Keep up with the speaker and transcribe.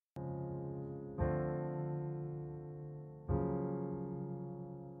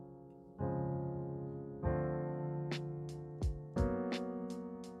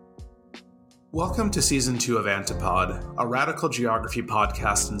Welcome to Season 2 of Antipod, a radical geography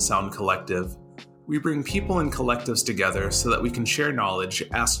podcast and sound collective. We bring people and collectives together so that we can share knowledge,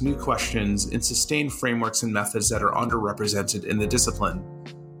 ask new questions, and sustain frameworks and methods that are underrepresented in the discipline.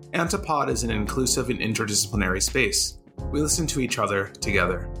 Antipod is an inclusive and interdisciplinary space. We listen to each other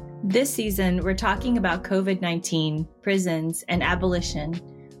together. This season, we're talking about COVID-19, prisons, and abolition.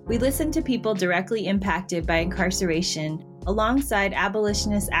 We listen to people directly impacted by incarceration, alongside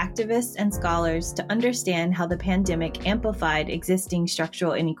abolitionist activists and scholars to understand how the pandemic amplified existing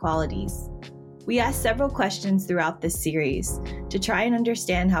structural inequalities. We asked several questions throughout this series to try and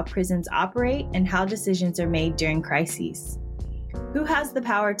understand how prisons operate and how decisions are made during crises. Who has the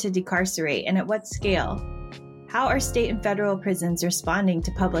power to decarcerate and at what scale? How are state and federal prisons responding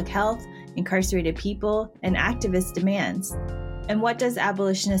to public health, incarcerated people, and activist demands? And what does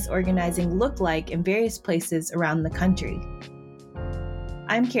abolitionist organizing look like in various places around the country?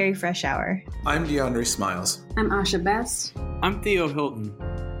 I'm Carrie Freshour. I'm DeAndre Smiles. I'm Asha Best. I'm Theo Hilton.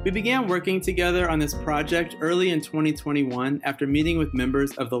 We began working together on this project early in 2021 after meeting with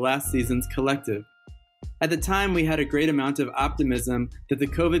members of the last season's collective. At the time, we had a great amount of optimism that the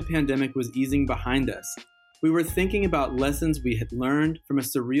COVID pandemic was easing behind us. We were thinking about lessons we had learned from a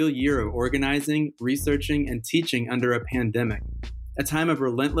surreal year of organizing, researching, and teaching under a pandemic, a time of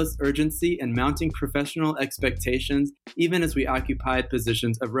relentless urgency and mounting professional expectations, even as we occupied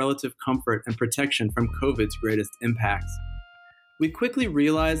positions of relative comfort and protection from COVID's greatest impacts. We quickly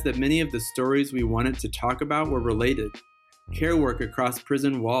realized that many of the stories we wanted to talk about were related: care work across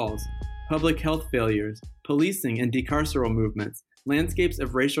prison walls, public health failures, policing and decarceral movements, landscapes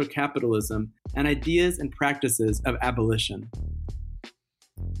of racial capitalism, and ideas and practices of abolition.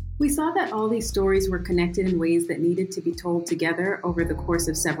 We saw that all these stories were connected in ways that needed to be told together over the course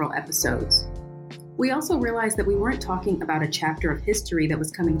of several episodes. We also realized that we weren't talking about a chapter of history that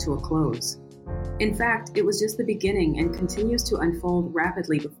was coming to a close. In fact, it was just the beginning and continues to unfold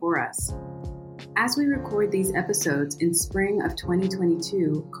rapidly before us. As we record these episodes in spring of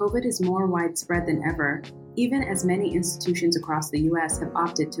 2022, COVID is more widespread than ever, even as many institutions across the U.S. have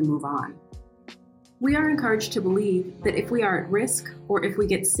opted to move on. We are encouraged to believe that if we are at risk or if we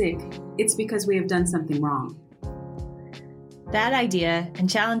get sick, it's because we have done something wrong. That idea and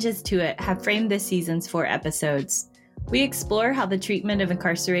challenges to it have framed this season's 4 episodes. We explore how the treatment of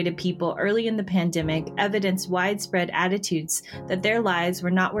incarcerated people early in the pandemic evidenced widespread attitudes that their lives were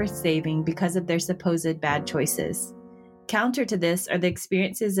not worth saving because of their supposed bad choices. Counter to this are the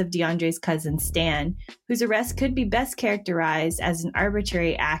experiences of DeAndre's cousin Stan, whose arrest could be best characterized as an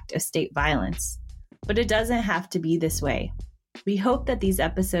arbitrary act of state violence. But it doesn't have to be this way. We hope that these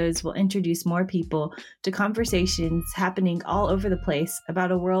episodes will introduce more people to conversations happening all over the place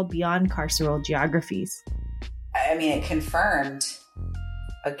about a world beyond carceral geographies. I mean, it confirmed,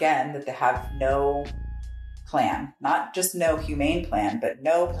 again, that they have no plan, not just no humane plan, but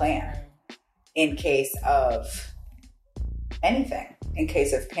no plan in case of anything. In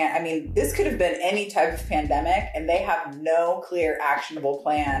case of this could have been any type of pandemic, and they have no clear, actionable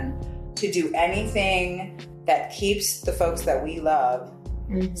plan to do anything that keeps the folks that we love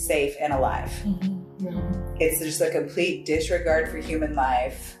safe and alive. Mm-hmm. It's just a complete disregard for human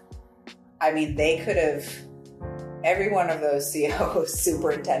life. I mean, they could have, every one of those COs,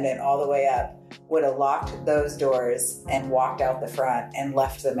 superintendent all the way up, would have locked those doors and walked out the front and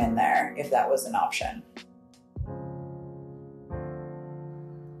left them in there if that was an option.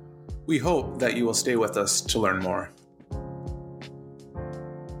 We hope that you will stay with us to learn more.